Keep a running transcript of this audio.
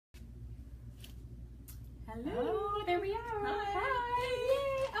Hello. Oh, there we are. Hi.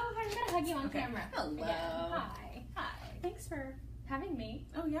 Yay. Oh, I'm going to hug you on camera. Hello. Again. Hi. Hi. Thanks for having me.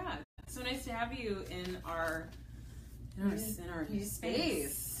 Oh yeah, it's so nice to have you in our New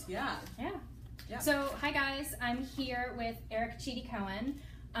space. Yeah. Yeah. So, hi guys. I'm here with Erica Chidi Cohen.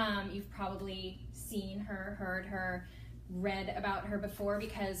 You've probably seen her, heard her, read about her before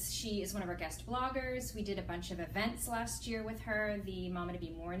because she is one of our guest bloggers. We did a bunch of events last year with her, the Mama to Be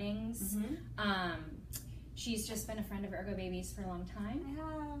Mornings. She's just been a friend of Ergo Babies for a long time. I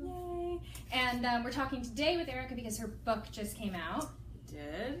have. Yay! And we're talking today with Erica because her book just came out.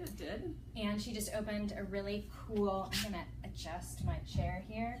 It did. And she just opened a really cool, I'm going to adjust my chair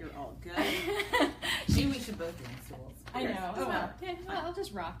here. You're all good. Maybe we should both be in stools. I know. Oh, well. Yeah, well, I'll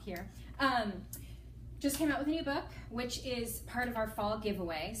just rock here. Just came out with a new book, which is part of our fall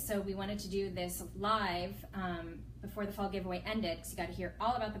giveaway. So we wanted to do this live before the fall giveaway ended because you got to hear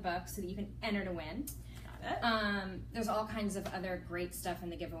all about the book so that you can enter to win. There's all kinds of other great stuff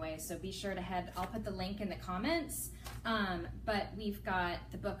in the giveaway, so be sure to head. I'll put the link in the comments. But we've got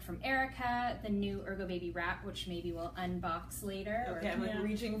the book from Erica, the new Ergo Baby wrap, which maybe we'll unbox later. Okay, I'm like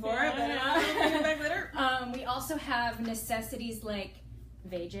reaching for it, but I'll bring it back later. We also have necessities like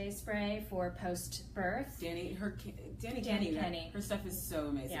Vajay spray for post-birth. Danny Kenny. Her stuff is so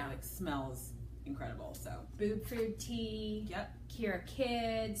amazing. Yeah. Like smells incredible. So Boob food tea. Yep. Kira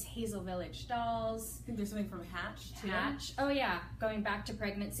Kids, Hazel Village dolls. I think there's something from Hatch too. Hatch. Oh yeah, going back to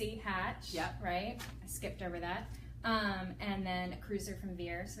pregnancy, Hatch. Yep. Right. I skipped over that. And then a cruiser from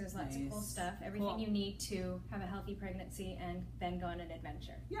Veer. So there's lots of cool stuff. Everything you need to have a healthy pregnancy and then go on an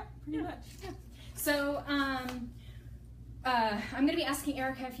adventure. Yep. Pretty much. Yeah. So I'm going to be asking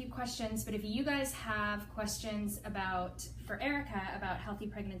Erica a few questions, but if you guys have questions for Erica about healthy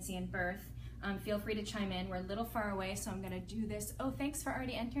pregnancy and birth, feel free to chime in. We're a little far away, so I'm going to do this. Oh, thanks for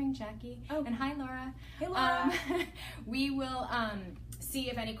already entering, Jackie. Oh. And hi, Laura. Hey, Laura. We will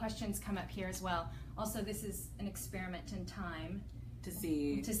see if any questions come up here as well. Also, this is an experiment in time to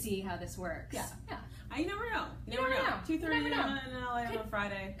see how this works. Yeah. Yeah. You never know. You never know. 2:30 in LA on a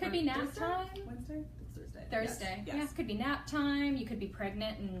Friday. Could be nap time. Wednesday? It's Thursday. Thursday. Yes. Yeah, could be nap time. You could be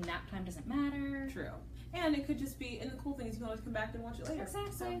pregnant and nap time doesn't matter. True. And it could just be, and the cool thing is you can always come back and watch it later.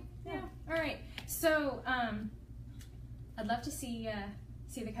 Exactly. So, yeah. All right. So, I'd love to see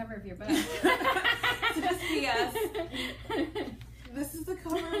the cover of your book. So just yes. This is the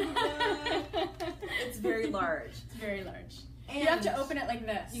cover of the book. It's very large. It's very large. And you have to open it like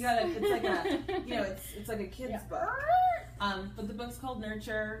this. You gotta. It's like it's like a kid's book. But the book's called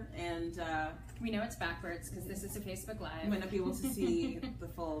Nurture, and we know it's backwards because this is a Facebook Live. You might not be able to see the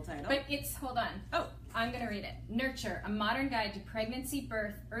full title. But hold on. Oh. I'm going to read it. Nurture, a modern guide to pregnancy,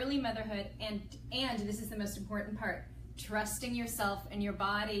 birth, early motherhood, and this is the most important part, trusting yourself and your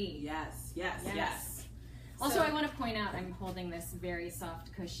body. Yes. Also, So, I want to point out I'm holding this very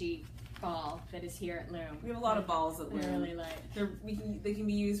soft, cushy ball that is here at Loom. We have a lot of balls at Loom. They're really light. They can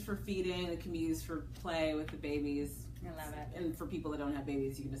be used for feeding. They can be used for play with the babies. I love it. And for people that don't have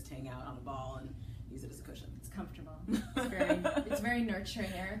babies, you can just hang out on a ball and use it as a cushion. It's comfortable. It's very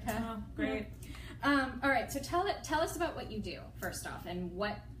nurturing, Erica. Oh, great. All right, so tell us about what you do first off, and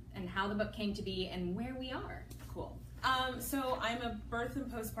how the book came to be, and where we are. Cool. So I'm a birth and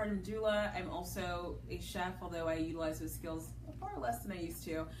postpartum doula. I'm also a chef, although I utilize those skills far less than I used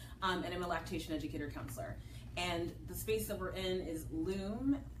to. And I'm a lactation educator counselor. And the space that we're in is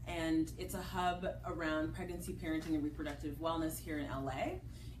Loom, and it's a hub around pregnancy, parenting, and reproductive wellness here in LA.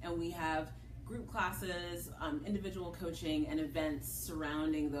 And we have group classes, individual coaching, and events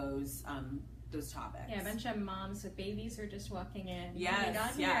surrounding those topics. Yeah, a bunch of moms with babies are just walking in.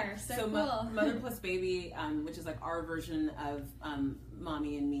 Yes, here. So cool. Mother Plus Baby, which is like our version of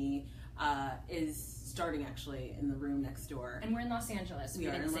Mommy and Me, is starting actually in the room next door. And we're in Los Angeles. We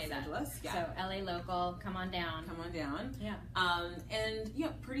didn't are in say Los that. Angeles. Yeah. So LA local, come on down. Yeah.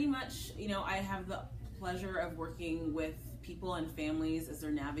 And pretty much, I have the pleasure of working with people and families as they're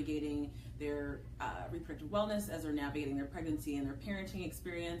navigating their reproductive wellness, as they're navigating their pregnancy and their parenting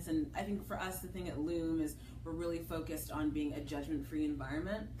experience. And I think for us, the thing at Loom is we're really focused on being a judgment-free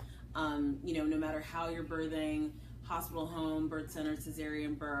environment. No matter how you're birthing, hospital, home, birth center,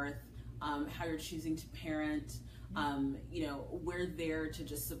 cesarean birth, how you're choosing to parent, we're there to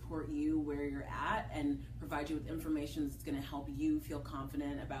just support you where you're at and provide you with information that's going to help you feel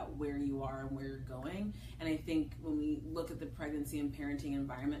confident about where you are and where you're going. And I think when we look at the pregnancy and parenting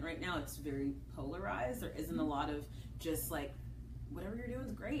environment right now, it's very polarized. There isn't a lot of just like, whatever you're doing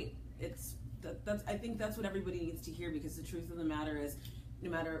is great. I think that's what everybody needs to hear, because the truth of the matter is, no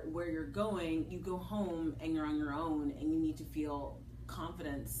matter where you're going, you go home and you're on your own, and you need to feel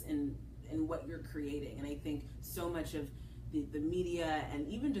confidence in in what you're creating. And I think so much of the media and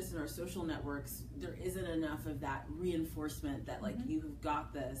even just in our social networks, there isn't enough of that reinforcement that like you have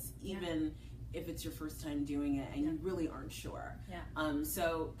got this, even if it's your first time doing it and you really aren't sure.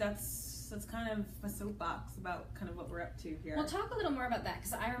 So that's kind of a soapbox about kind of what we're up to here. Well, talk a little more about that,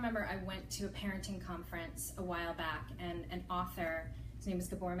 because I remember I went to a parenting conference a while back, and an author, his name is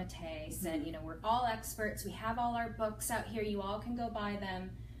Gabor Mate, said, you know, we're all experts, we have all our books out here, you all can go buy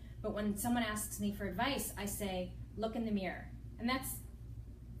them, but when someone asks me for advice, I say, look in the mirror. And that's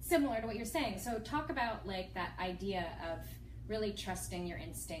similar to what you're saying. So talk about like that idea of really trusting your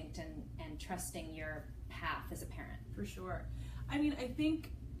instinct and trusting your path as a parent. For sure. I mean, I think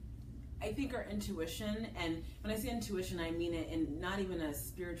our intuition, and when I say intuition, I mean it in not even a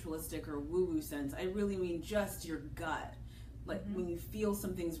spiritualistic or woo-woo sense. I really mean just your gut. Like when you feel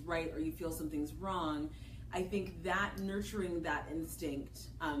something's right or you feel something's wrong, I think that nurturing that instinct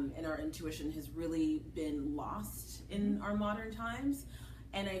and our intuition has really been lost in our modern times.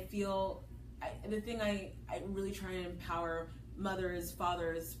 And I feel the thing I really try and empower mothers,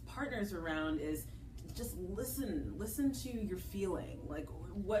 fathers, partners around is just listen to your feeling. Like,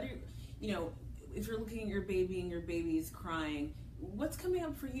 what are you know, if you're looking at your baby and your baby's crying, what's coming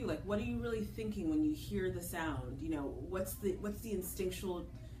up for you? Like, what are you really thinking when you hear the sound? You know, what's the instinctual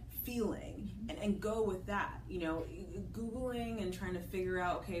feeling, and go with that. You know, Googling and trying to figure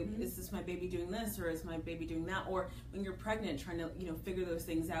out, okay, is this my baby doing this, or is my baby doing that? Or when you're pregnant, trying to, you know, figure those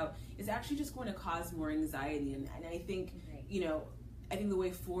things out is actually just going to cause more anxiety. And I think, you know, I think the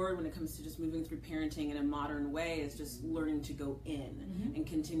way forward when it comes to just moving through parenting in a modern way is just learning to go in and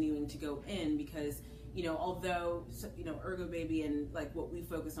continuing to go in, because, you know, although, you know, Ergo Baby and like what we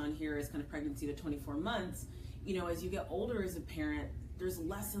focus on here is kind of pregnancy to 24 months, you know, as you get older as a parent, there's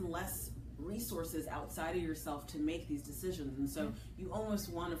less and less resources outside of yourself to make these decisions. And so you almost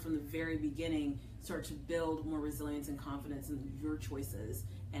want to, from the very beginning, start to build more resilience and confidence in your choices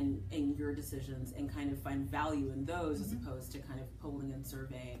and your decisions, and kind of find value in those as opposed to kind of polling and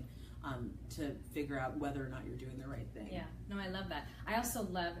surveying to figure out whether or not you're doing the right thing. Yeah, no, I love that. I also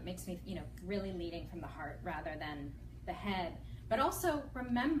love, it makes me, you know, really leading from the heart rather than the head, but also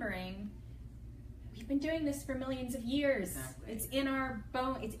remembering we've been doing this for millions of years. Exactly. It's in our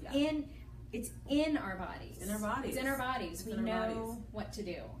bone. It's in our bodies. It's in our bodies. It's in our bodies. We know what to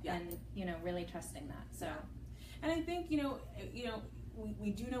do, and you know, really trusting that. So, and I think you know,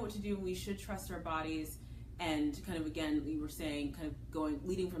 we do know what to do, and we should trust our bodies. And kind of, again, you were saying, kind of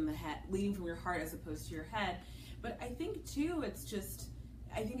leading from your heart as opposed to your head. But I think too,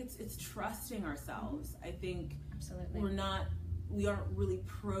 it's trusting ourselves. I think absolutely we aren't really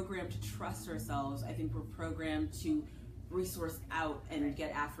programmed to trust ourselves. I think we're programmed to resource out and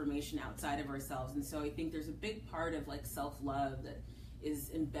get affirmation outside of ourselves. And so I think there's a big part of like self-love that is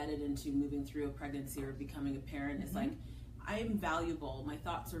embedded into moving through a pregnancy or becoming a parent. It's like, I am valuable. My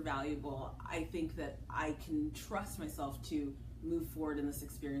thoughts are valuable. I think that I can trust myself to move forward in this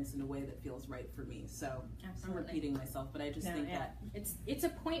experience in a way that feels right for me. So I'm repeating myself, but I just think that it's a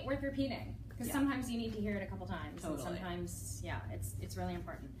point worth repeating, because sometimes you need to hear it a couple times, and sometimes it's really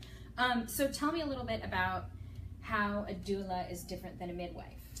important. So tell me a little bit about how a doula is different than a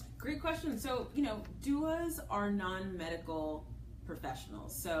midwife. Great question. So, you know, doulas are non-medical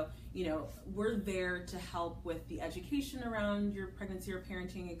professionals. So, you know, we're there to help with the education around your pregnancy or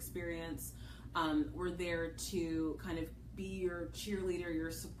parenting experience. We're there to kind of be your cheerleader,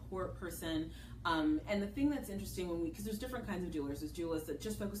 your support person. And the thing that's interesting because there's different kinds of doulas. There's doulas that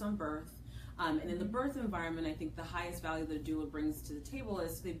just focus on birth. And in the birth environment, I think the highest value that a doula brings to the table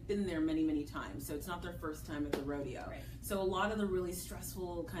is they've been there many, many times. So it's not their first time at the rodeo. Right. So a lot of the really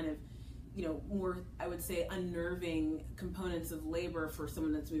stressful kind of, you know, more, I would say, unnerving components of labor for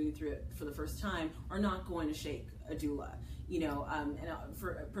someone that's moving through it for the first time are not going to shake a doula. You know, and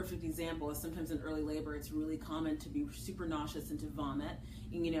for a perfect example is sometimes in early labor, it's really common to be super nauseous and to vomit.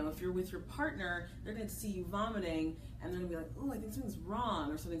 And, you know, if you're with your partner, they're going to see you vomiting and they're going to be like, oh, I think something's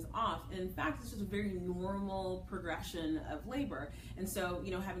wrong or something's off. And in fact, it's just a very normal progression of labor. And so,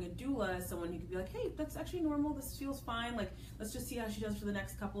 you know, having a doula is someone who could be like, hey, that's actually normal. This feels fine. Like, let's just see how she does for the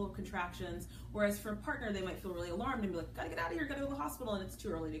next couple of contractions. Whereas for a partner, they might feel really alarmed and be like, gotta get out of here, gotta go to the hospital, and it's too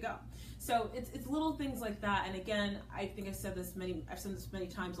early to go. So it's little things like that. And again, I think I've said this many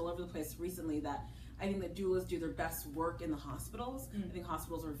times all over the place recently, that I think that doulas do their best work in the hospitals. I think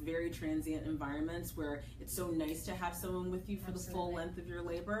hospitals are very transient environments where it's so nice to have someone with you for the full length of your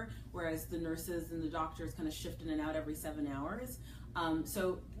labor, whereas the nurses and the doctors kind of shift in and out every 7 hours.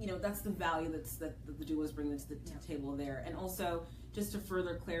 So, you know, that's the value that the doulas bring to the table there. And also, just to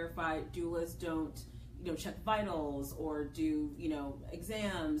further clarify, doulas don't, check vitals or do,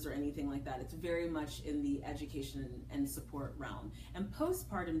 exams or anything like that. It's very much in the education and support realm. And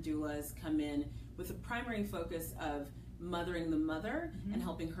postpartum doulas come in with a primary focus of mothering the mother and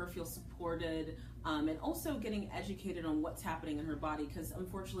helping her feel supported, and also getting educated on what's happening in her body, because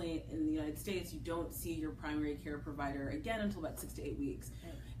unfortunately in the United States you don't see your primary care provider again until about 6 to 8 weeks.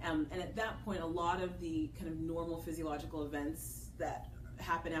 And at that point, a lot of the kind of normal physiological events that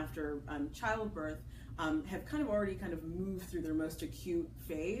happen after childbirth have kind of already kind of moved through their most acute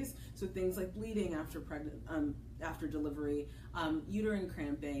phase. So things like bleeding after delivery, uterine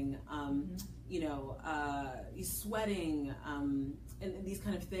cramping, sweating, and these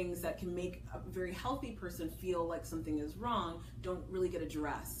kind of things that can make a very healthy person feel like something is wrong don't really get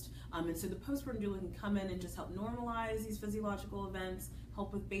addressed. And so the postpartum doula can come in and just help normalize these physiological events,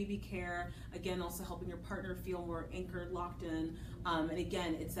 help with baby care, again, also helping your partner feel more anchored, locked in. And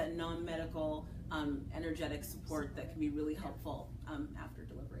again, it's that non-medical, energetic support that can be really helpful after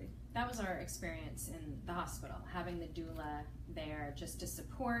delivery. That was our experience in the hospital, having the doula there just to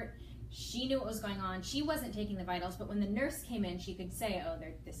support. She knew what was going on. She wasn't taking the vitals, but when the nurse came in, she could say, oh,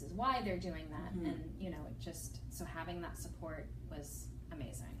 this is why they're doing that. And, so having that support was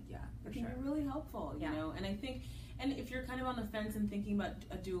amazing. Yeah, it can be really helpful, you know, and I think, and if you're kind of on the fence and thinking about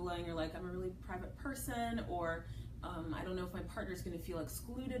a doula and you're like, I'm a really private person, or I don't know if my partner's going to feel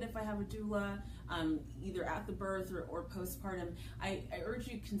excluded if I have a doula, either at the birth or postpartum, I urge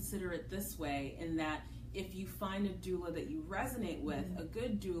you to consider it this way, in that if you find a doula that you resonate with, a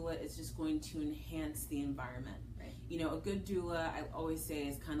good doula is just going to enhance the environment. Right. A good doula, I always say,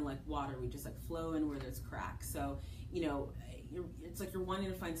 is kind of like water. We just like flow in where there's cracks. So, it's like you're wanting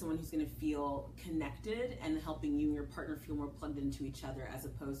to find someone who's going to feel connected and helping you and your partner feel more plugged into each other, as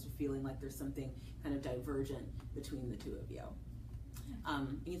opposed to feeling like there's something kind of divergent between the two of you.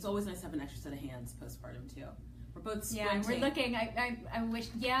 And it's always nice to have an extra set of hands postpartum too. We're both squinting. Yeah, we're looking. I wish.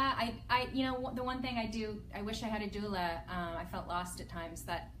 Yeah, I the one thing I wish I had a doula. I felt lost at times.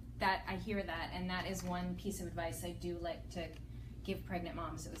 That I hear that, and that is one piece of advice I do like to give pregnant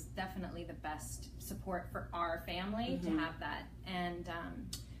moms. It was definitely the best support for our family to have that.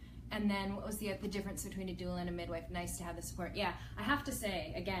 And then what was the difference between a doula and a midwife? Nice to have the support. Yeah, I have to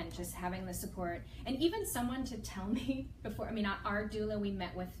say, again, just having the support, and even someone to tell me before. I mean, our doula we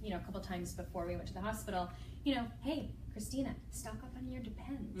met with, a couple times before we went to the hospital. Hey, Christina, stock up on your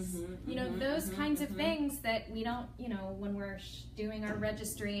Depends. Those kinds of things that we don't, when we're doing our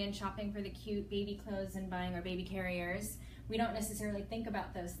registry and shopping for the cute baby clothes and buying our baby carriers, we don't necessarily think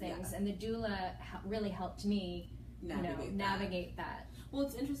about those things. Yeah. And the doula really helped me navigate that. Well,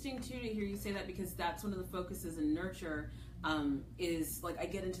 it's interesting too to hear you say that, because that's one of the focuses in nurture, is like I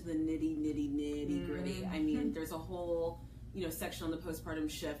get into the nitty gritty. I mean, there's a whole section on the postpartum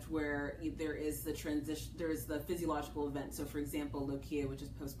shift where there is the transition, there is the physiological event. So for example, lochia, which is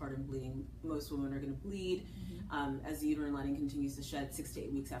postpartum bleeding, most women are going to bleed as the uterine lining continues to shed 6 to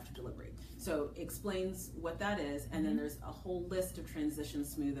 8 weeks after delivery. So it explains what that is, and then there's a whole list of transition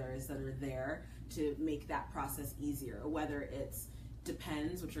smoothers that are there to make that process easier, whether it's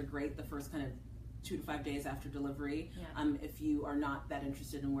Depends, which are great the first kind of 2 to 5 days after delivery. If you are not that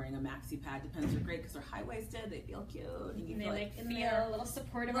interested in wearing a maxi pad, Depends are great because they're high-waisted, they feel cute, and you feel like a little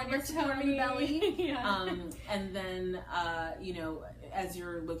supportive on your tummy. Belly. And then as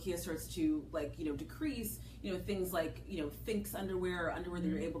your lochia starts to decrease, things like Thinx underwear or underwear that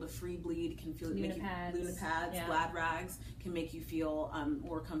you're able to free bleed can feel Luna pads, glad rags can make you feel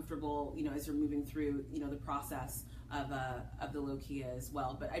more comfortable as you're moving through the process of the lochia as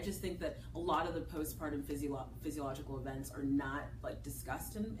well. But I just think that a lot of the postpartum physiological events are not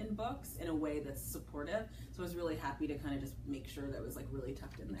discussed in books in a way that's supportive. So I was really happy to kind of just make sure that was really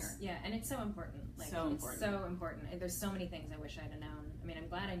tucked in there. Yeah, and it's so important. So important. There's so many things I wish I'd have known. I mean, I'm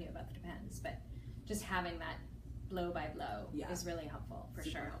glad I knew about the Depends, but just having that blow by blow is really helpful, for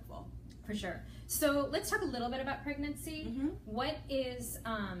Super sure. helpful. For sure. So let's talk a little bit about pregnancy. What is,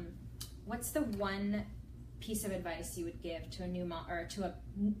 what's the one piece of advice you would give to a new mom, or to a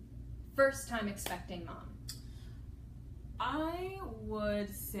first time expecting mom? I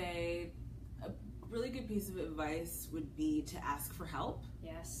would say a really good piece of advice would be to ask for help.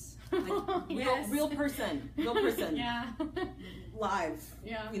 Yes. Real person. Yeah. Live.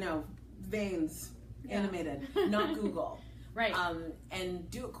 Yeah. Veins. Animated. Not Google. Right. And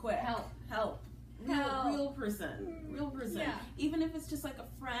do it quick. Help. Real person. Yeah. Even if it's just like a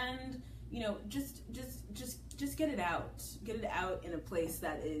friend, just get it out. Get it out in a place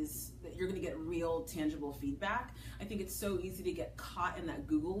that you're going to get real, tangible feedback. I think it's so easy to get caught in that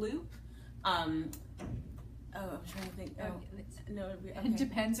Google loop. Oh, I'm trying to think. Oh, no. Okay. It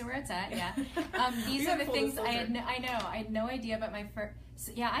depends where it's at. Yeah. These are the things I had no idea about my first.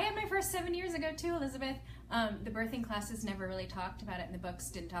 Yeah, I had my first 7 years ago too, Elizabeth. The birthing classes never really talked about it, and the books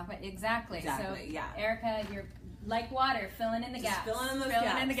didn't talk about it. Exactly. So, yeah. Erica, you're like water, filling in the gaps. Filling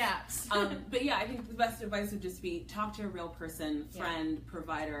in the gaps. But yeah, I think the best advice would just be talk to a real person, friend,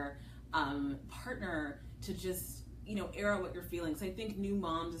 provider, partner, to just, air out what you're feeling. So I think new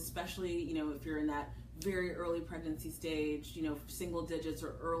moms, especially, if you're in that very early pregnancy stage, single digits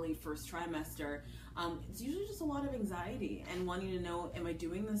or early first trimester, it's usually just a lot of anxiety and wanting to know, am I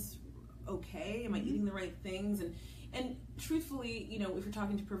doing this okay? Am I eating the right things? And truthfully, if you're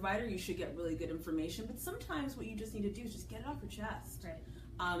talking to a provider, you should get really good information, but sometimes what you just need to do is just get it off your chest. Right.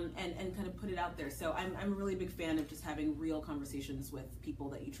 And kind of put it out there. So I'm a really big fan of just having real conversations with people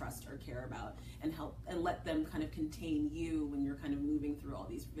that you trust or care about, and help and let them kind of contain you when you're kind of moving through all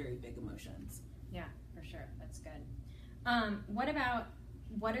these very big emotions. Yeah, for sure. That's good.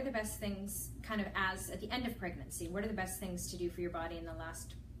 What are the best things kind of at the end of pregnancy? What are the best things to do for your body in the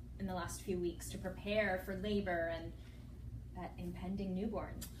last few weeks to prepare for labor and that impending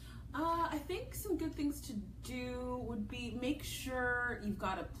newborn? I think some good things to do would be make sure you've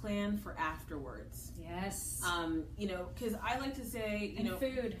got a plan for afterwards. Yes. Because I like to say,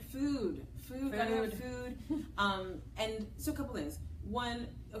 food, gotta have food. And so a couple things. One,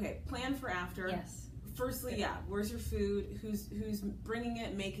 plan for after. Yes. Firstly, where's your food? Who's bringing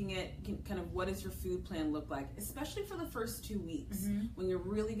it, making it? Kind of what does your food plan look like? Especially for the first 2 weeks, when you're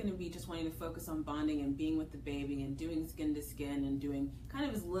really going to be just wanting to focus on bonding and being with the baby and doing skin to skin and doing kind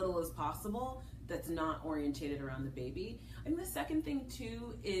of as little as possible that's not orientated around the baby. I think the second thing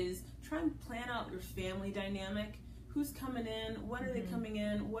too is try and plan out your family dynamic. Who's coming in? When are they coming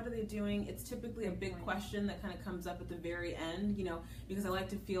in? What are they doing? It's typically a big question that kind of comes up at the very end, because I like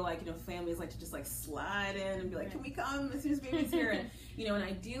to feel like, families like to just like slide in and be like, can we come as soon as baby's here? And, and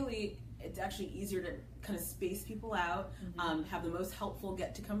ideally it's actually easier to kind of space people out, have the most helpful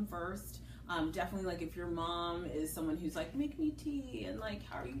get to come first. Definitely, like if your mom is someone who's like, make me tea and like,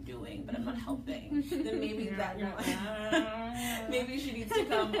 how are you doing? But I'm not helping. Then maybe maybe she needs to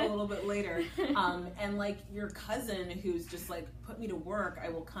come a little bit later. And like your cousin who's just like, put me to work, I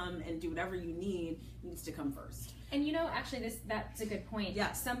will come and do whatever you need, needs to come first. And actually that's a good point.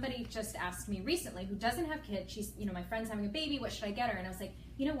 Yeah. Somebody just asked me recently who doesn't have kids, she's, my friend's having a baby, what should I get her? And I was like,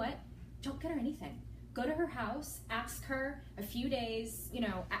 you know what? Don't get her anything. Go to her house, ask her a few days,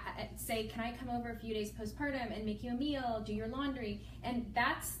 say, can I come over a few days postpartum and make you a meal, do your laundry? And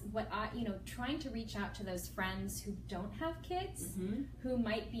that's what trying to reach out to those friends who don't have kids, who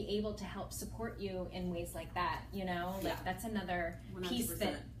might be able to help support you in ways like that, that's another 100%. Piece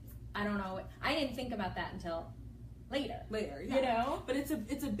that, I don't know, I didn't think about that until later, yeah. But it's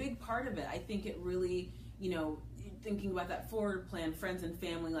a big part of it. I think it really, thinking about that forward plan, friends and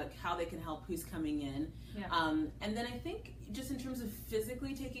family, like how they can help, who's coming in. Yeah. And then I think just in terms of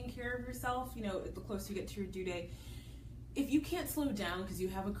physically taking care of yourself, the closer you get to your due date, if you can't slow down because you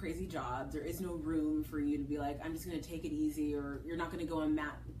have a crazy job, there is no room for you to be like, I'm just going to take it easy, or you're not going to go on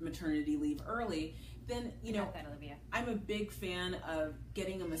maternity leave early, then, I'm a big fan of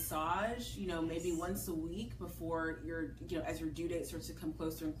getting a massage, maybe once a week before as your due date starts to come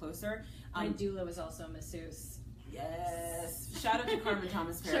closer and closer. My doula was also a masseuse. Yes. Shout out to Carmen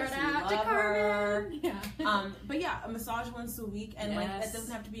Thomas Paris. Shout out to Carmen. Yeah. But yeah, a massage once a week, and like it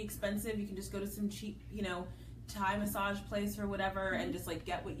doesn't have to be expensive. You can just go to some cheap, Thai massage place or whatever, and just like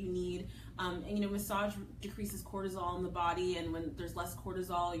get what you need. And massage decreases cortisol in the body, and when there's less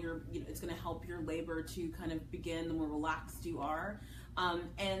cortisol, it's going to help your labor to kind of begin the more relaxed you are.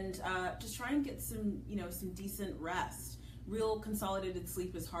 And just try and get some decent rest. Real consolidated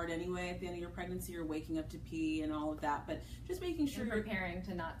sleep is hard anyway. At the end of your pregnancy, you're waking up to pee and all of that, but just making sure you're preparing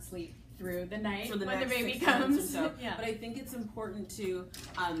to not sleep through the night when the baby comes. So. Yeah. But I think it's important to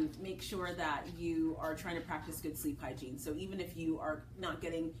make sure that you are trying to practice good sleep hygiene. So even if you are not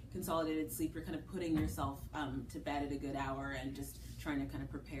getting consolidated sleep, you're kind of putting yourself to bed at a good hour and just trying to kind of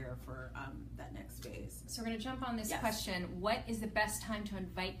prepare for that next phase. So we're going to jump on this question. What is the best time to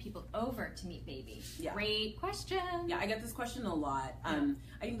invite people over to meet baby? Yeah. Great question. Yeah, I get this question a lot. I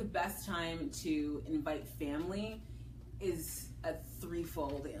think the best time to invite family is a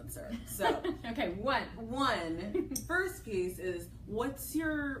threefold answer. So okay, one first piece is what's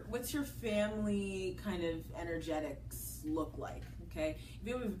your family kind of energetics look like? Okay, if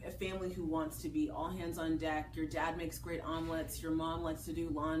you have a family who wants to be all hands on deck, your dad makes great omelets, your mom likes to do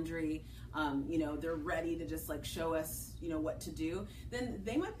laundry, they're ready to just like show us, what to do, then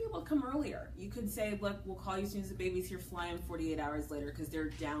they might be able to come earlier. You could say, look, we'll call you as soon as the baby's here, fly in 48 hours later, because they're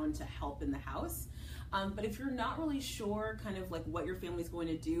down to help in the house. But if you're not really sure kind of like what your family's going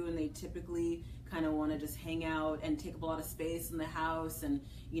to do, and they typically kind of want to just hang out and take up a lot of space in the house and,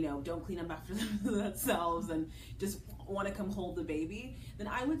 you know, don't clean up after themselves and just want to come hold the baby, then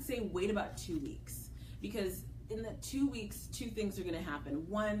I would say wait about 2 weeks. Because in the 2 weeks, two things are going to happen.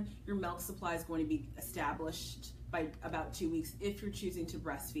 One, your milk supply is going to be established by about 2 weeks if you're choosing to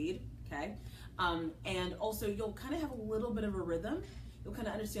breastfeed, okay? And also you'll kind of have a little bit of a rhythm. You'll kind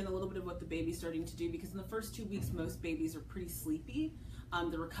of understand a little bit of what the baby's starting to do, because in the first 2 weeks, most babies are pretty sleepy.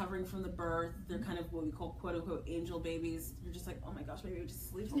 They're recovering from the birth. They're kind of what we call quote unquote angel babies. You're just like, oh my gosh, my baby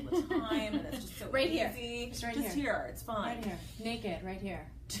just sleeps all the time, and it's just so right easy. Here. Just right just here. It's fine. Right here. Naked, right here.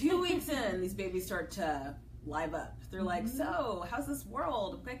 2 weeks in, these babies start to live up. They're like, so how's this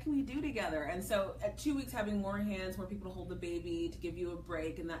world? What can we do together? And so at 2 weeks, having more hands, more people to hold the baby, to give you a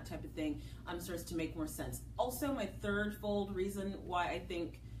break and that type of thing, starts to make more sense. Also, my third fold reason why I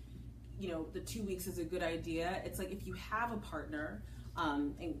think, you know, the 2 weeks is a good idea. It's like if you have a partner,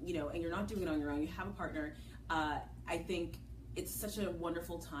 and you know, and you're not doing it on your own, you have a partner, I think it's such a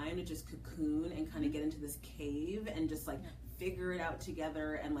wonderful time to just cocoon and kind of get into this cave and just like figure it out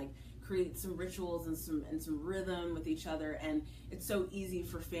together and like create some rituals and some rhythm with each other. And it's so easy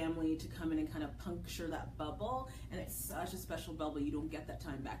for family to come in and kind of puncture that bubble, and it's such a special bubble, you don't get that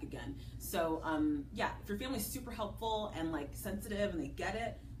time back again. So yeah, if your family's super helpful and like sensitive and they get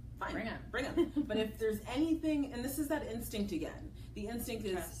it, fine, bring them. But if there's anything, and this is that instinct again, the instinct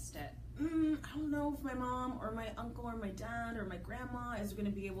is trust it. I don't know if my mom or my uncle or my dad or my grandma is going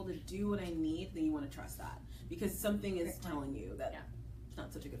to be able to do what I need, then you want to trust that, because something is telling you that it's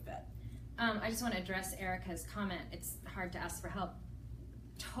not such a good fit. I just want to address Erica's comment. It's hard to ask for help.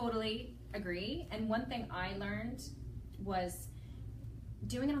 Totally agree. And one thing I learned was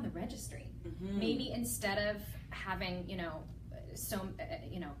doing it on the registry. Maybe instead of having, you know,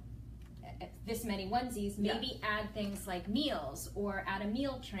 this many onesies, maybe add things like meals, or add a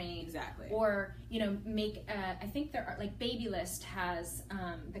meal train. Exactly. Or, you know, make, I think there are, like Baby List has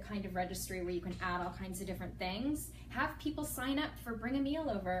the kind of registry where you can add all kinds of different things. Have people sign up for bring a meal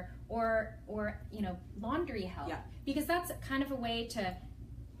over, or you know, laundry help. Yeah. Because that's kind of a way to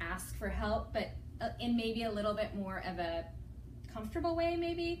ask for help, but in maybe a little bit more of a comfortable way,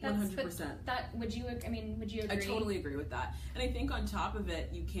 maybe. That's 100%. That would you agree? I totally agree with that. And I think on top of it,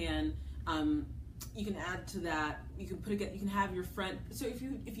 you can add to that. You can have your friend. So if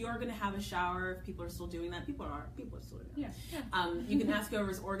you are going to have a shower, if people are still doing that, people are still doing that. Yeah. You can ask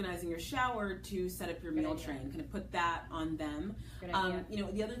whoever's organizing your shower to set up your meal train. Kind of put that on them. Good idea. You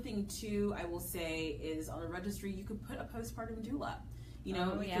know, the other thing too, I will say, is on a registry you could put a postpartum doula. You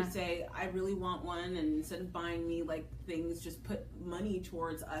know, you could say, I really want one, and instead of buying me like things, just put money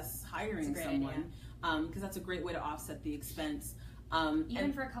towards us hiring someone, because that's a great way to offset the expense.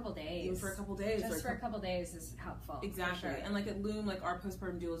 Even for a couple days. Even for a couple days. Just for a couple days is helpful. Exactly. Sure. And like at Loom, like our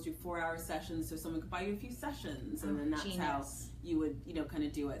postpartum doulas do 4-hour sessions, so someone could buy you a few sessions, and then that's how you would, you know, kind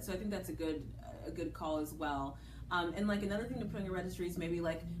of do it. So I think that's a good call as well. And like another thing to put on your registry is maybe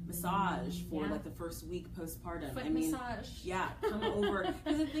like massage for like the first week postpartum. Foot massage. Yeah, come over.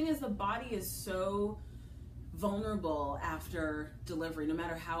 Because the thing is, the body is so vulnerable after delivery, no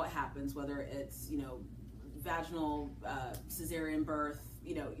matter how it happens, whether it's, you know, vaginal, cesarean birth,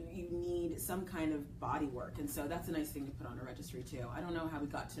 you know, you need some kind of body work. And so that's a nice thing to put on a registry too. I don't know how we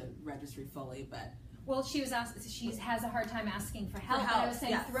got to registry fully, but... Well, she has a hard time asking for help. But I was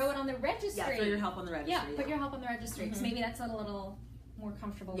saying, throw it on the registry. Yeah, throw your help on the registry. Yeah, put your help on the registry, because maybe that's a little more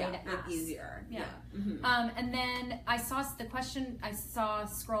comfortable way to ask. Easier. Yeah. And then I saw the question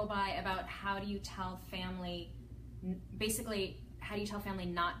scroll by about how do you tell family, basically, how do you tell family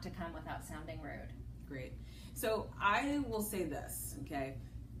not to come without sounding rude? Great. So I will say this, okay?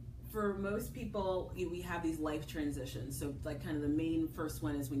 For most people, we have these life transitions. So like kind of the main first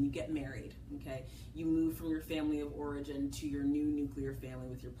one is when you get married, okay? You move from your family of origin to your new nuclear family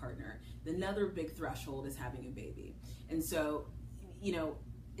with your partner. Another big threshold is having a baby. And so, you know,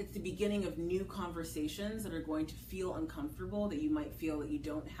 it's the beginning of new conversations that are going to feel uncomfortable, that you might feel that you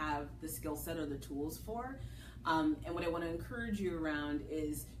don't have the skill set or the tools for. And what I want to encourage you around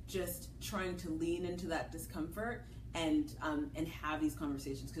is just trying to lean into that discomfort and have these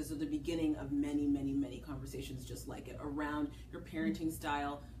conversations, because they're the beginning of many, many, many conversations just like it around your parenting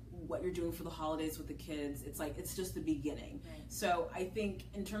style, what you're doing for the holidays with the kids. It's like, it's just the beginning. Right. So I think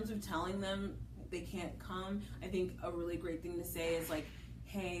in terms of telling them they can't come, I think a really great thing to say is like,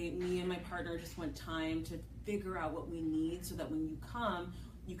 hey, me and my partner just want time to figure out what we need so that when you come,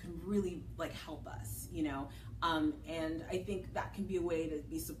 you can really like help us, you know? And I think that can be a way to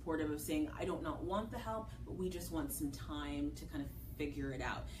be supportive of saying, I don't not want the help, but we just want some time to kind of figure it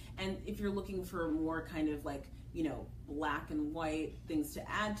out. And if you're looking for more kind of like, you know, black and white things to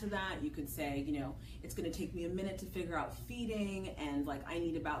add to that, you could say, you know, it's going to take me a minute to figure out feeding, and like I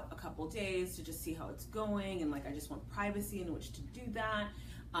need about a couple days to just see how it's going, and like I just want privacy in which to do that.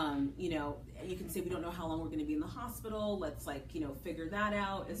 You know, you can say we don't know how long we're going to be in the hospital. Let's like, you know, figure that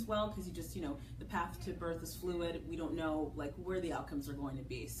out as well, because you just, you know, the path to birth is fluid. We don't know like where the outcomes are going to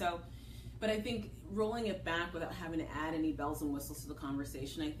be. So, but I think rolling it back without having to add any bells and whistles to the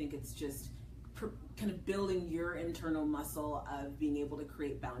conversation, I think it's just kind of building your internal muscle of being able to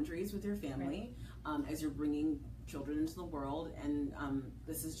create boundaries with your family, as you're bringing children into the world, and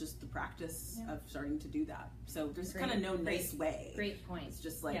this is just the practice of starting to do that. So there's kind of no nice way. Great point. It's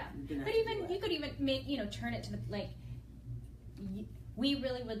just like, but even you could even make, you know, turn it to the like, we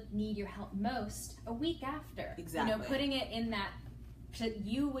really would need your help most a week after. Exactly. You know, putting it in that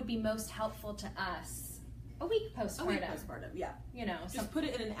you would be most helpful to us a week postpartum. A week postpartum, yeah. You know, just put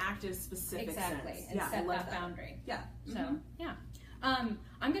it in an active, specific sense. And set that boundary. Yeah. So,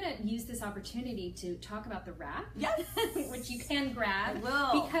 I'm going to use this opportunity to talk about the wrap. Yes. Which you can grab. I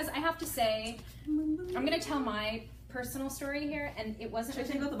will. Because I have to say, I'm going to tell my personal story here, and it wasn't... Should I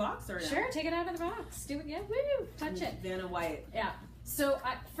take out the box? Or Sure, take it out of the box. Do it, yeah, woo, touch it. Vanna White. Yeah. So,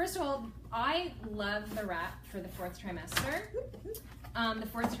 first of all, I love the wrap for the 4th trimester. The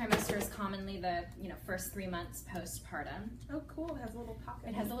 4th trimester is commonly the, you know, first 3 months postpartum. Oh, cool. It has a little pocket.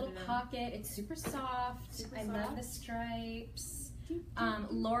 It has a little pocket. It's super soft. I love the stripes.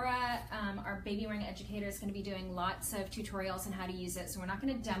 Laura, our baby wearing educator, is going to be doing lots of tutorials on how to use it, so we're not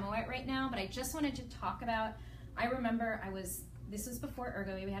going to demo it right now, but I just wanted to talk about, I remember this was before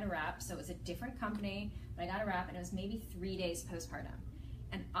Ergo Baby had a wrap, so it was a different company, but I got a wrap, and it was maybe 3 days postpartum.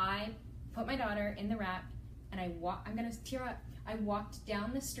 And I put my daughter in the wrap, and I'm going to tear up. I walked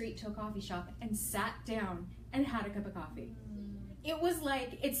down the street to a coffee shop and sat down and had a cup of coffee. It was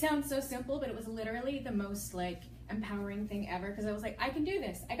like, it sounds so simple, but it was literally the most like empowering thing ever, because I was like, I can do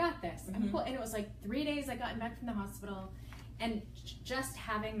this. I got this. I'm cool. And it was like 3 days I gotten back from the hospital, and just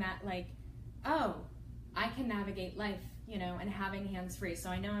having that like, oh, I can navigate life, you know, and having hands free. So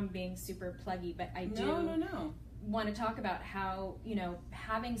I know I'm being super pluggy, but I do want to talk about how, you know,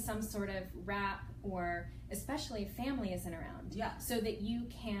 having some sort of wrap, or especially if family isn't around, so that you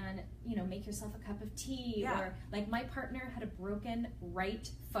can, you know, make yourself a cup of tea, or like my partner had a broken right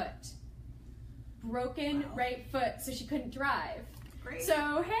foot, right foot, so she couldn't drive. Great.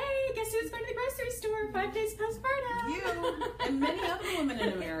 So hey, guess who's going to the grocery store 5 days postpartum? You and many other women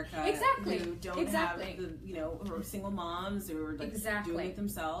in America who don't have the, you know, who are single moms or are like doing it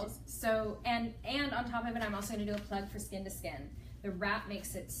themselves. So and on top of it, I'm also going to do a plug for Skin to Skin. The wrap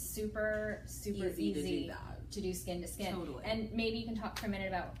makes it super easy to do skin to skin. Totally. And maybe you can talk for a minute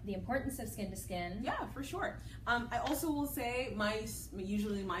about the importance of skin to skin. Yeah, for sure. I also will say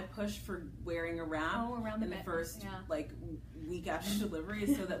usually my push for wearing a wrap in the first like week after delivery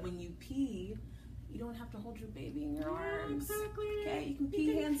is so that when you pee, you don't have to hold your baby in your arms. Exactly. Okay, you can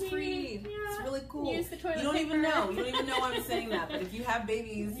pee hands free. It's really cool. Use the toilet you don't paper. even know I'm saying that, but if you have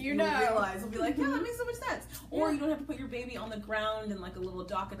babies, you realize you'll be like, yeah, that makes so much sense. Or you don't have to put your baby on the ground in like a little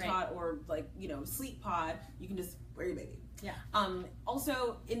DockATot or like, you know, sleep pod. You can just wear your baby. Yeah.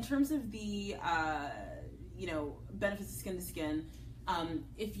 Also, in terms of the you know, benefits of skin to skin,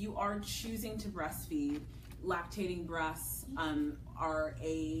 if you are choosing to breastfeed, lactating breasts are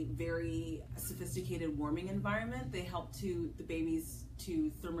a very sophisticated warming environment. They help the babies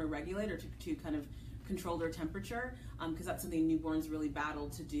to thermoregulate, or to kind of control their temperature, because that's something newborns really battle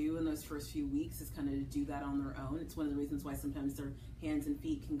to do in those first few weeks, is kind of to do that on their own. It's one of the reasons why sometimes their hands and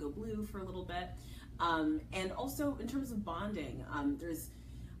feet can go blue for a little bit. And also in terms of bonding,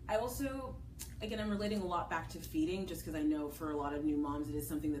 again, I'm relating a lot back to feeding, just because I know for a lot of new moms it is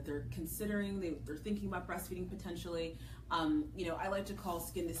something that they're considering. They're thinking about breastfeeding potentially. You know, I like to call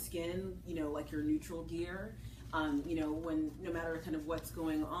skin to skin, you know, like your neutral gear. You know, when no matter kind of what's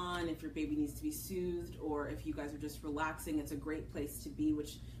going on, if your baby needs to be soothed or if you guys are just relaxing, it's a great place to be,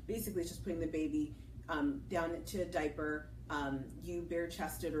 which basically is just putting the baby down to a diaper, you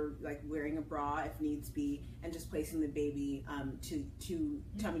bare-chested or like wearing a bra if needs be, and just placing the baby to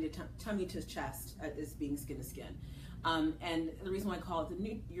tummy to chest as being skin to skin. And the reason why I call it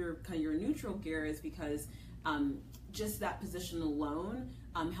your neutral gear is because just that position alone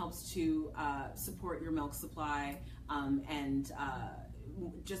helps to support your milk supply, and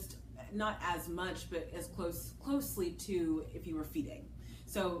just not as much, but as closely to if you were feeding.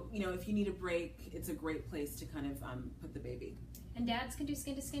 So, you know, if you need a break, it's a great place to kind of put the baby. And dads can do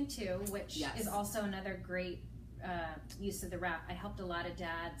skin to skin too, which is also another great use of the wrap. I helped a lot of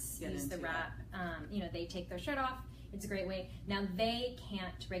dads use the into wrap. They take their shirt off. It's a great way. Now, they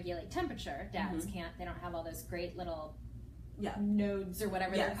can't regulate temperature. Dads can't. They don't have all those great little nodes or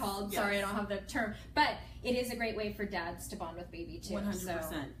whatever they're called. Sorry, I don't have the term. But it is a great way for dads to bond with baby, too. 100%. So just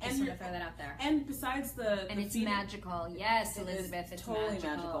want to throw that out there. And besides And it's magical. Yes, Elizabeth, it's totally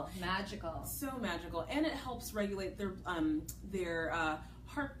magical. So magical. And it helps regulate their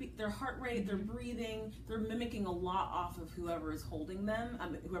heartbeat, their heart rate, their breathing. They're mimicking a lot off of whoever is holding them,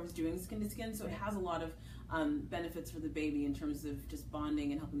 whoever's doing skin to skin. So it has a lot of benefits for the baby in terms of just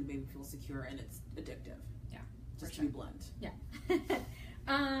bonding and helping the baby feel secure, and it's addictive. Yeah, just to be blunt. Yeah.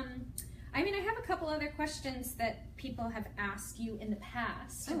 I mean, I have a couple other questions that people have asked you in the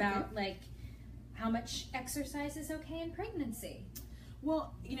past about, like, how much exercise is okay in pregnancy?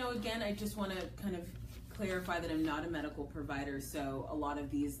 Well, again, I just want to kind of clarify that I'm not a medical provider, so a lot of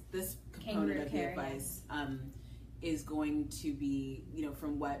this component of the advice is going to be,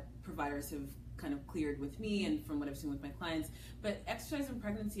 from what providers have kind of cleared with me and from what I've seen with my clients. But exercise in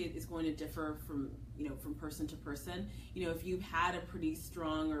pregnancy is going to differ from person to person. If you've had a pretty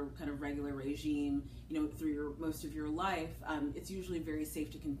strong or kind of regular regime, through most of your life, it's usually very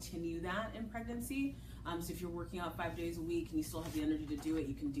safe to continue that in pregnancy. So if you're working out 5 days a week and you still have the energy to do it,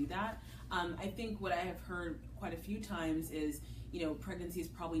 you can do that. I think what I have heard quite a few times is, pregnancy is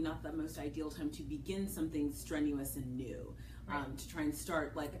probably not the most ideal time to begin something strenuous and new. To try and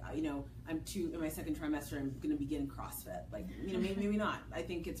start, like, I'm in my second trimester, I'm going to begin CrossFit. Like, maybe not. I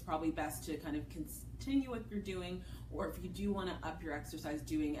think it's probably best to kind of continue what you're doing, or if you do want to up your exercise,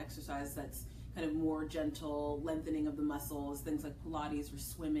 doing exercise that's kind of more gentle, lengthening of the muscles, things like Pilates or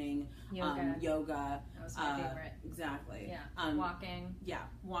swimming, yoga. That was my favorite. Exactly. Yeah. Walking. Yeah.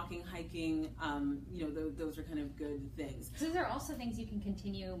 Walking, hiking. Those are kind of good things. So these are also things you can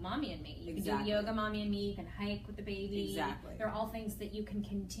continue. Mommy and me. You can do yoga, mommy and me. You can hike with the baby. Exactly. They're all things that you can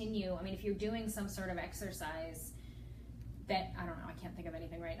continue. I mean, if you're doing some sort of exercise that, I don't know, I can't think of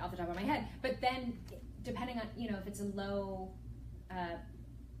anything right off the top of my head. But then, depending on, if it's a low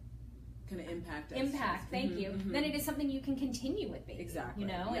kind of impact. Thank you. Then it is something you can continue with baby. Exactly.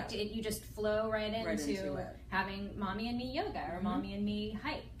 You just flow right into having mommy and me yoga or mommy and me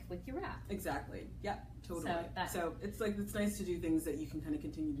hike with your wrap. Exactly. Yep. Totally. So it's nice to do things that you can kind of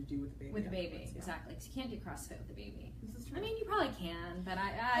continue to do with the baby. With the baby, exactly. Because you can't do CrossFit with the baby. This is true. I mean, you probably can, but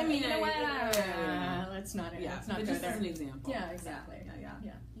I mean, you know what? Let's not go there. Just as an example. Yeah, exactly.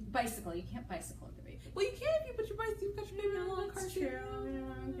 Yeah. Bicycle. You can't bicycle with the baby. Well, you can if you put your bicycle. You've got your baby in a little car. That's true.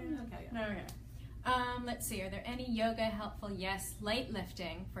 Okay. Let's see. Are there any yoga helpful? Yes. Light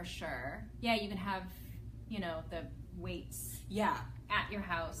lifting for sure. Yeah, you can have, the weights. Yeah. At your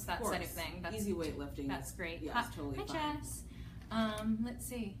house, that sort of thing. That's easy weightlifting. That's great. Yeah, it's totally fine. Hi, Jess. Let's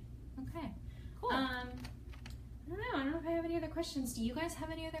see. Okay. Cool. I don't know if I have any other questions. Do you guys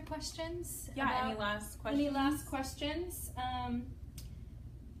have any other questions? Yeah. Any last questions?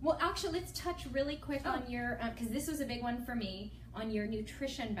 Well, actually, let's touch really quick on your, because this was a big one for me, on your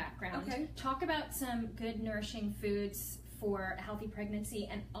nutrition background. Okay. Talk about some good nourishing foods for a healthy pregnancy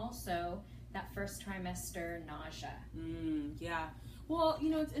and also that first trimester nausea. Yeah. Well,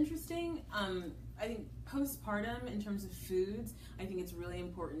 it's interesting. I think postpartum, in terms of foods, I think it's really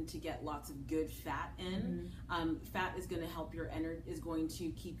important to get lots of good fat in. Fat is going to help your energy, is going to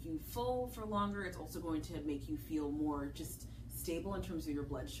keep you full for longer. It's also going to make you feel more just stable in terms of your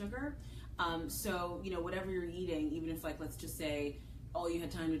blood sugar. So, whatever you're eating, even if, like, let's just say all you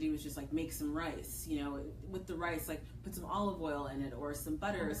had time to do was just like make some rice, with the rice, like put some olive oil in it or some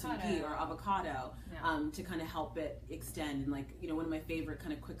butter or some ghee or avocado, to kind of help it extend. And, like, one of my favorite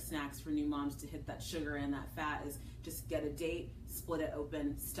kind of quick snacks for new moms to hit that sugar and that fat is just get a date, split it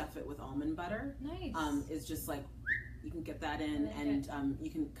open, stuff it with almond butter. Nice. Is just like, you can get that in, and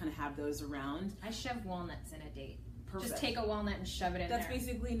you can kind of have those around. I shove walnuts in a date. Perfect. Just take a walnut and shove it in That's there. That's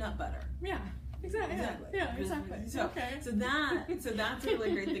basically nut butter. Yeah. Exactly. Yeah, exactly. So that's a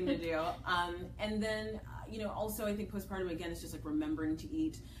really great thing to do. And then, also I think postpartum, again, is just like remembering to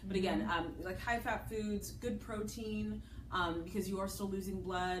eat. But again, like high fat foods, good protein, because you are still losing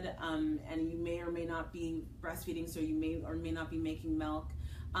blood, and you may or may not be breastfeeding, so you may or may not be making milk.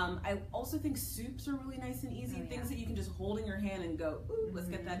 I also think soups are really nice and easy, things that you can just hold in your hand and go, ooh, let's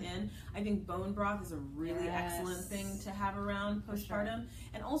get that in. I think bone broth is a really excellent thing to have around postpartum.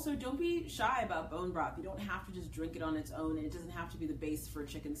 And also, don't be shy about bone broth. You don't have to just drink it on its own, and it doesn't have to be the base for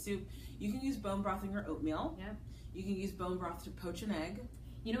chicken soup. You can use bone broth in your oatmeal. Yep. You can use bone broth to poach an egg.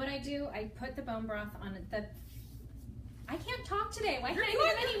 You know what I do? I put the bone broth on the... I can't talk today. Why can't I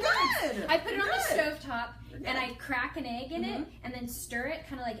think of any words? I put it on the stovetop, and I crack an egg in it and then stir it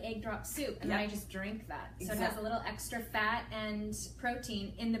kind of like egg drop soup, and then I just drink that. So it has a little extra fat and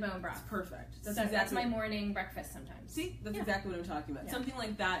protein in the bone broth. It's perfect. That's my morning breakfast sometimes. See, that's exactly what I'm talking about. Something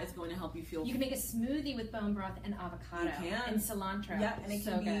like that is going to help you feel. You can make a smoothie with bone broth and avocado and cilantro. Yeah, and it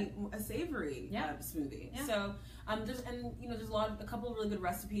can be a savory smoothie. Yeah. So there's a couple of really good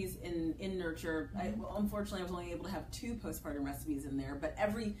recipes in Nurture. Unfortunately, I was only able to have 2 postpartum recipes in there, but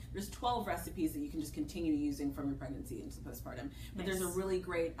there's 12 recipes that you can just continue using from your pregnancy into postpartum. But there's a really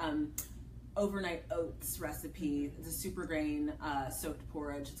great overnight oats recipe. It's a super grain soaked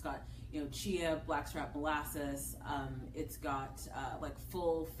porridge. It's got chia, blackstrap molasses. It's got like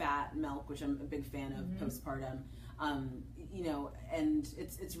full fat milk, which I'm a big fan of postpartum. And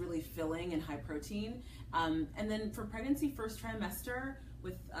it's really filling and high protein. And then for pregnancy first trimester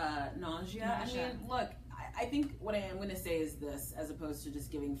with nausea, I mean, look, I think what I am going to say is this, as opposed to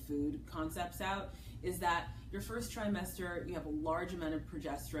just giving food concepts out, is that your first trimester, you have a large amount of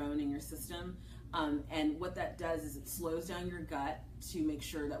progesterone in your system. And what that does is it slows down your gut to make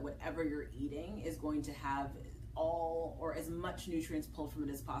sure that whatever you're eating is going to have all or as much nutrients pulled from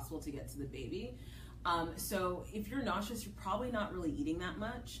it as possible to get to the baby. So if you're nauseous, you're probably not really eating that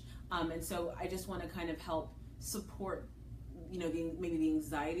much. And so I just want to kind of help support, maybe the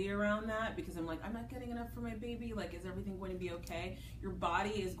anxiety around that, because I'm like, I'm not getting enough for my baby. Like, is everything going to be okay? Your body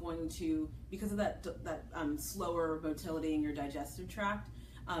is going to, because of that slower motility in your digestive tract,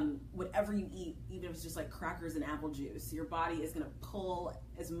 whatever you eat, even if it's just like crackers and apple juice, your body is going to pull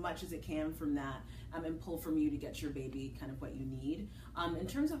as much as it can from that and pull from you to get your baby kind of what you need. In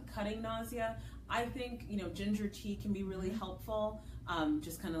terms of cutting nausea, I think, ginger tea can be really helpful.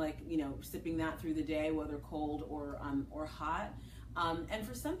 Just kind of like, sipping that through the day, whether cold or hot. And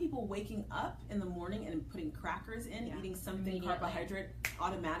for some people, waking up in the morning and putting crackers in, eating something carbohydrate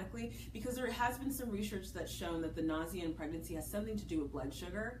automatically, because there has been some research that's shown that the nausea in pregnancy has something to do with blood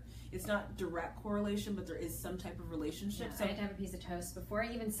sugar. It's not direct correlation, but there is some type of relationship. So I had to have a piece of toast before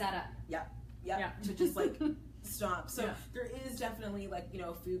I even sat up. To just like stop. So there is definitely like,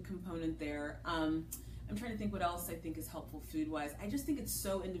 a food component there. I'm trying to think what else I think is helpful food-wise. I just think it's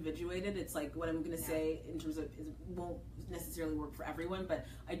so individuated. It's like what I'm going to say in terms of it won't necessarily work for everyone, but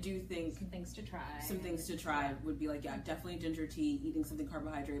I do think some things to try. Some things to try would be like, definitely ginger tea, eating something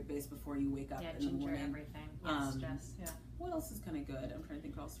carbohydrate-based before you wake up in the morning. Everything. Yes, What else is kind of good? I'm trying to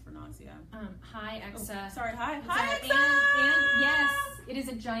think what else for nausea. Hi, Exa. Hi, Exa. And yes, it is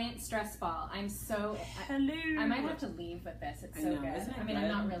a giant stress ball. I'm so... Hello. I might have to leave with this. It's so good. I mean, I'm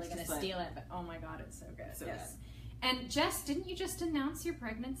not really going to steal it, but oh my God, it's so good. So yes. Good. And Jess, didn't you just announce your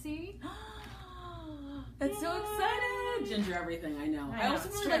pregnancy? That's so exciting! Ginger everything, I know. I also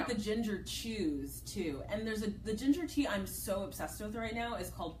really like the ginger chews too. And there's the ginger tea I'm so obsessed with right now is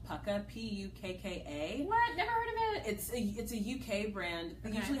called Pukka, P-U-K-K-A. What? Never heard of it. It's a UK brand.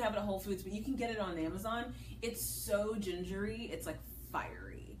 They usually have it at Whole Foods, but you can get it on Amazon. It's so gingery. It's like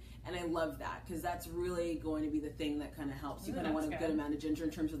fiery. And I love that because that's really going to be the thing that kind of helps. You kind of want a good amount of ginger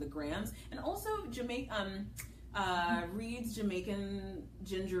in terms of the grams. And also Reed's Jamaican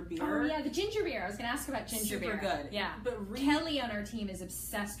ginger beer. Oh yeah, the ginger beer. I was going to ask about ginger beer. Super good. Yeah. But Kelly on our team is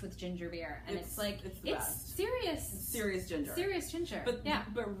obsessed with ginger beer, and it's serious. It's serious ginger. Serious ginger.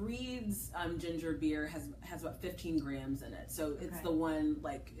 But Reed's ginger beer has about 15 grams in it, so it's the one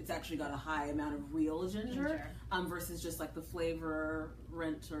it's actually got a high amount of real ginger. Versus just like the flavor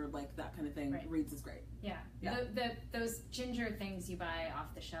rent or like that kind of thing. Right. Reed's is great. Yeah. Those ginger things you buy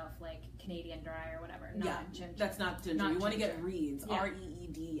off the shelf, like Canadian Dry or whatever. Not ginger. That's not ginger. You want to get Reed's.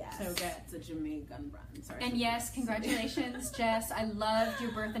 R-E-E-D-S. So good. It's a Jamaican brand. Sorry. And yes, congratulations, Jess. I loved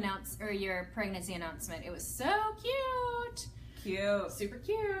your your pregnancy announcement. It was so cute. Super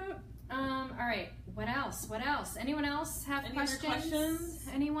cute. All right. What else? Anyone else have questions? Other questions?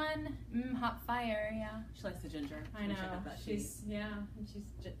 Anyone? Hot fire. Yeah. She likes the ginger. I know. She's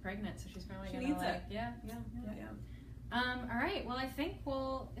pregnant, so she's probably gonna needs it. Yeah. All right. Well, I think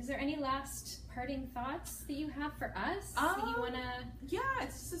is there any last parting thoughts that you have for us that you wanna? Yeah,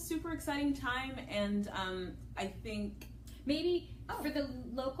 it's just a super exciting time, and I think maybe for the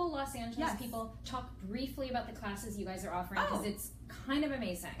local Los Angeles people, talk briefly about the classes you guys are offering because it's kind of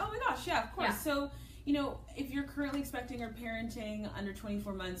amazing. Oh my gosh, yeah, of course. Yeah. So, if you're currently expecting or parenting under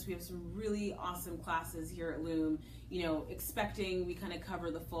 24 months, we have some really awesome classes here at Loom. expecting, we kind of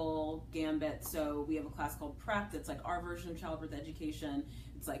cover the full gambit. So we have a class called Prep that's like our version of childbirth education.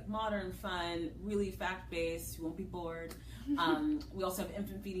 It's like modern, fun, really fact-based. You won't be bored. We also have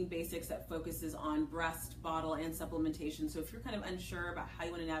infant feeding basics that focuses on breast, bottle, and supplementation. So if you're kind of unsure about how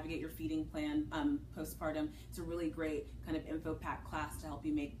you want to navigate your feeding plan postpartum, it's a really great kind of info pack class to help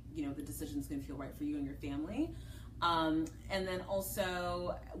you make the decisions going to feel right for you and your family. And then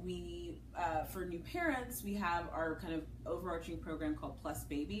also we, for new parents, we have our kind of overarching program called Plus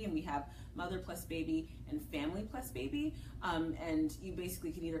Baby, and we have Mother Plus Baby and Family Plus Baby. And you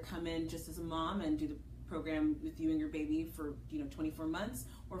basically can either come in just as a mom and do the program with you and your baby for 24 months,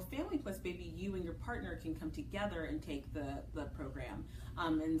 or Family Plus Baby, you and your partner can come together and take the program.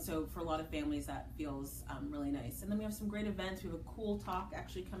 And so for a lot of families that feels really nice. And then we have some great events. We have a cool talk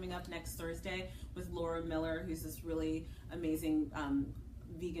actually coming up next Thursday with Laura Miller, who's this really amazing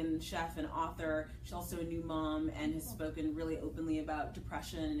vegan chef and author. She's also a new mom and has spoken really openly about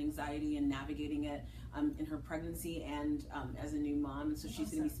depression and anxiety and navigating it in her pregnancy and as a new mom. And so she's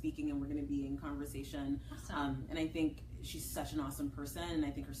going to be speaking, and we're going to be in conversation. And I think she's such an awesome person, and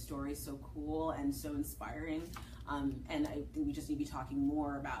I think her story is so cool and so inspiring. And I think we just need to be talking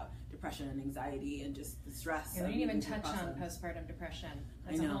more about depression and anxiety and just the stress. Yeah, we didn't even touch on postpartum depression.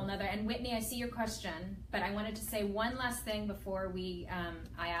 That's a whole nother. And Whitney, I see your question, but I wanted to say one last thing before we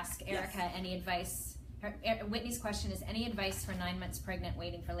I ask Erica any advice. Whitney's question is, any advice for 9 months pregnant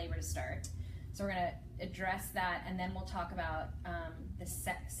waiting for labor to start? So we're going to address that, and then we'll talk about the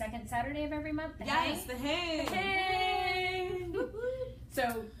second Saturday of every month. The hang. The hang.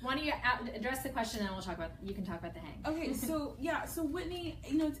 So why don't you address the question, and then you can talk about the hang. Okay, so so Whitney,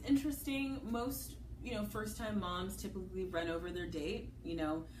 it's interesting. Most first-time moms typically run over their date.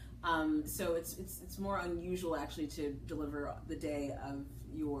 So it's more unusual actually to deliver the day of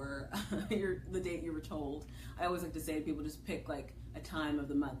your the date you were told. I always like to say to people, just pick like a time of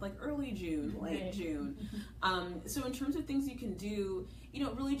the month, like early June, late June. So in terms of things you can do,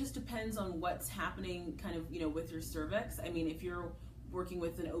 it really just depends on what's happening kind of, with your cervix. I mean, if you're working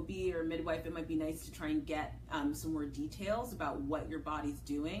with an OB or a midwife, it might be nice to try and get some more details about what your body's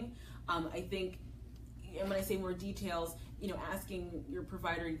doing. I think, and when I say more details, asking your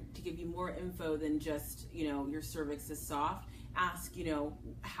provider to give you more info than just, your cervix is soft. Ask,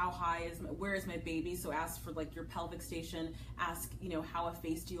 how high where is my baby? So ask for like your pelvic station. Ask, how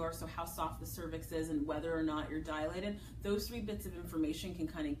effaced you are, so how soft the cervix is and whether or not you're dilated. Those 3 bits of information can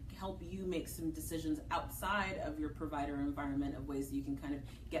kind of help you make some decisions outside of your provider environment of ways that you can kind of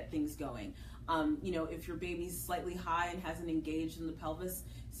get things going. If your baby's slightly high and hasn't engaged in the pelvis,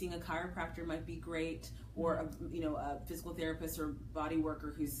 seeing a chiropractor might be great, or a physical therapist or body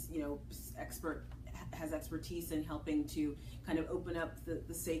worker who's has expertise in helping to kind of open up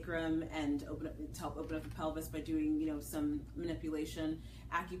the sacrum and help open up the pelvis by doing some manipulation.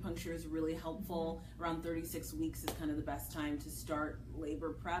 Acupuncture is really helpful. Around 36 weeks is kind of the best time to start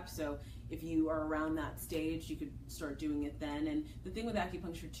labor prep. So if you are around that stage, you could start doing it then. And the thing with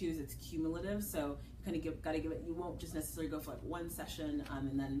acupuncture too is it's cumulative. So you kind of got to give it. You won't just necessarily go for like one session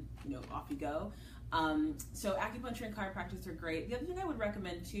and then off you go. So acupuncture and chiropractic are great. The other thing I would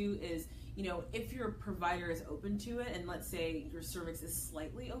recommend too is, if your provider is open to it, and let's say your cervix is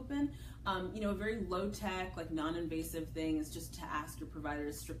slightly open, a very low-tech, like non-invasive thing is just to ask your provider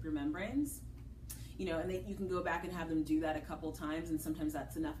to strip your membranes. And you can go back and have them do that a couple times, and sometimes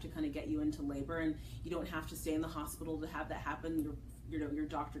that's enough to kind of get you into labor, and you don't have to stay in the hospital to have that happen. Your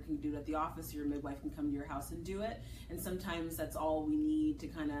doctor can do it at the office, or your midwife can come to your house and do it, and sometimes that's all we need to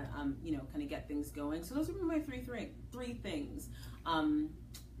kind of get things going. So those are my three things.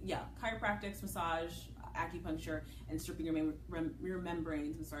 Chiropractics, massage, acupuncture, and stripping your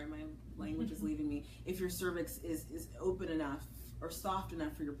membranes. I'm sorry, my language is leaving me. If your cervix is open enough or soft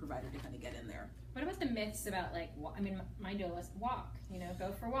enough for your provider to kind of get in there. What about the myths about my deal was walk,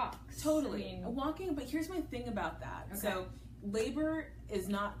 go for walks. Totally. Walking, but here's my thing about that. Okay. So labor is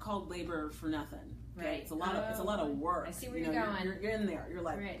not called labor for nothing. Okay? Right. It's a lot of work. I see where you're going. You're in there. You're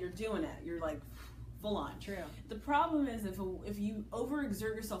like, you're doing it. You're like full on. True. The problem is if you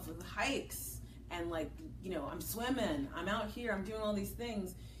overexert yourself with hikes and I'm swimming, I'm out here, I'm doing all these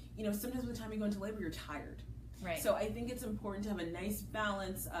things, sometimes by the time you go into labor, you're tired. Right. So I think it's important to have a nice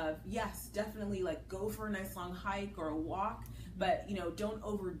balance of, yes, definitely go for a nice long hike or a walk, but don't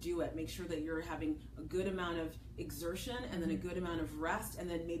overdo it. Make sure that you're having a good amount of exertion and then a good amount of rest, and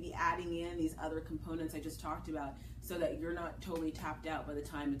then maybe adding in these other components I just talked about so that you're not totally tapped out by the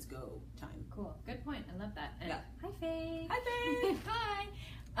time it's go time. Cool. Good point. I love that. And yeah. Hi, Faye. Hi, Faye.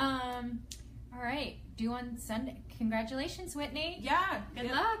 Hi. All right, due on Sunday. Congratulations, Whitney. Yeah.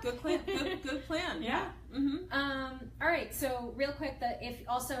 Good luck. Good plan. Good plan. Yeah. Mm-hmm. All right, so real quick, if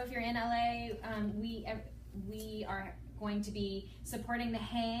you're in LA, we are going to be supporting the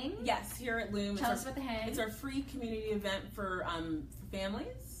Hang. Yes, here at Loom. Tell us about the Hang. It's our free community event for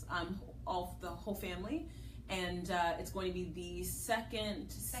families, the whole family, and it's going to be the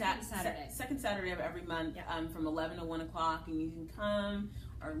second Saturday of every month, from 11 to 1 o'clock, and you can come.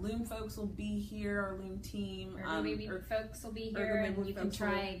 Our Loom folks will be here. Our Loom team. Folks will be here. And you can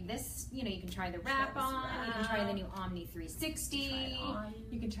try this. You can try the wrap on. You can try the new Omni 360.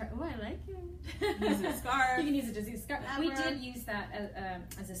 You can try. Oh, I like it. Use a scarf. You can use it as a scarf. We did use that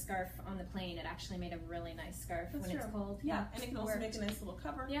as a scarf on the plane. It actually made a really nice scarf when it's cold. Yeah, and it can also make a nice little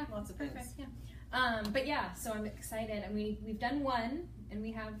cover. Yeah, lots of things. Perfect. Yeah. But yeah, so I'm excited, and we've done one, and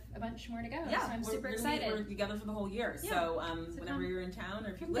we have a bunch more to go. Yeah, so I'm super excited. We're together for the whole year. Yeah. So whenever you're in town,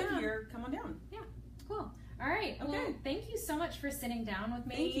 or if you live here, come on down. Yeah, cool. All right. Okay. Well, thank you so much for sitting down with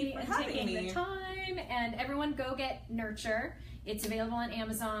me. Thank you for and having taking me. the time. And everyone, go get Nurture. It's available on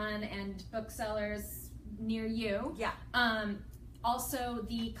Amazon and booksellers near you. Yeah. Also,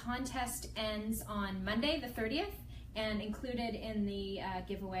 the contest ends on Monday, the 30th. And included in the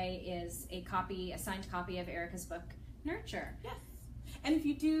giveaway is a signed copy of Erica's book, Nurture. Yes. And if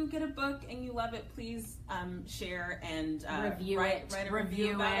you do get a book and you love it, please share and write a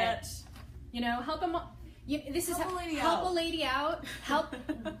review about it. Help them. This is help a lady out. Help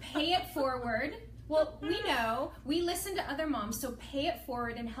pay it forward. Well, we know we listen to other moms, so pay it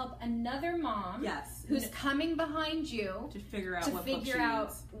forward and help another mom. Yes. Who's coming behind you to figure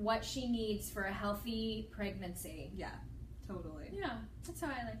out what she needs for a healthy pregnancy. Yeah, totally. Yeah, that's how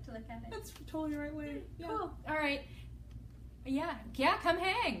I like to look at it. That's totally the right way. Yeah. Cool. All right. Yeah, come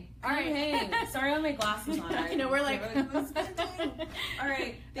hang. All right, hang. Sorry, I have my glasses on. We're like. All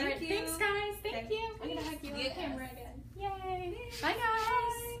right, thank you. Thanks, guys. Thank you. I'm gonna hug you on camera again.